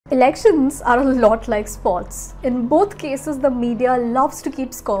Elections are a lot like sports. In both cases, the media loves to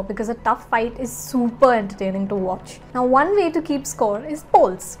keep score because a tough fight is super entertaining to watch. Now, one way to keep score is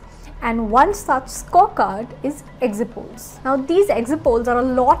polls. And one such scorecard is exit polls. Now, these exit polls are a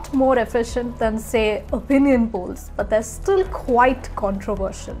lot more efficient than, say, opinion polls, but they're still quite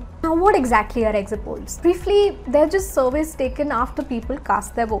controversial. Now, what exactly are exit polls? Briefly, they're just surveys taken after people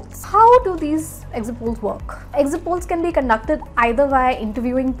cast their votes. How do these exit polls work? Exit polls can be conducted either via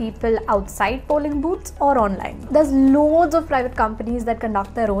interviewing people outside polling booths or online. There's loads of private companies that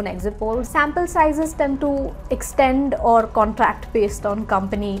conduct their own exit polls. Sample sizes tend to extend or contract based on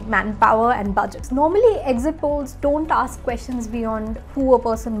company manpower and budgets. Normally, exit polls don't ask questions beyond who a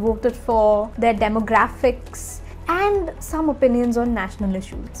person voted for, their demographics, and some opinions on national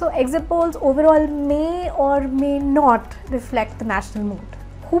issues. So exit polls overall may or may not reflect the national mood.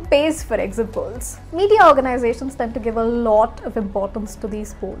 Who pays for exit polls? Media organizations tend to give a lot of importance to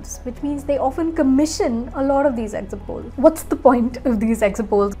these polls, which means they often commission a lot of these exit polls. What's the point of these exit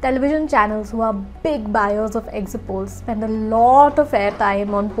polls? Television channels who are big buyers of exit polls spend a lot of airtime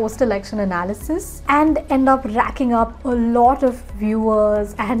on post-election analysis and end up racking up a lot of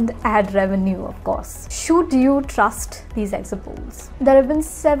viewers and ad revenue, of course. Should you trust these exit polls? There have been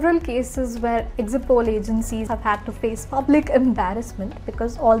several cases where exit poll agencies have had to face public embarrassment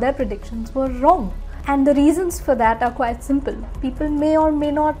because all their predictions were wrong. And the reasons for that are quite simple. People may or may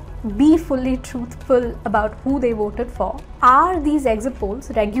not be fully truthful about who they voted for. Are these exit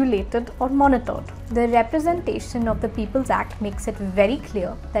polls regulated or monitored? The Representation of the People's Act makes it very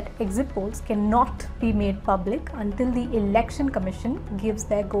clear that exit polls cannot be made public until the Election Commission gives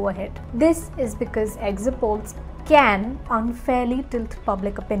their go-ahead. This is because exit polls can unfairly tilt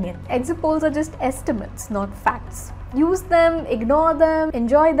public opinion. Exit polls are just estimates, not facts. Use them, ignore them,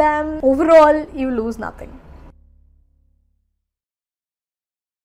 enjoy them. Overall, you lose nothing.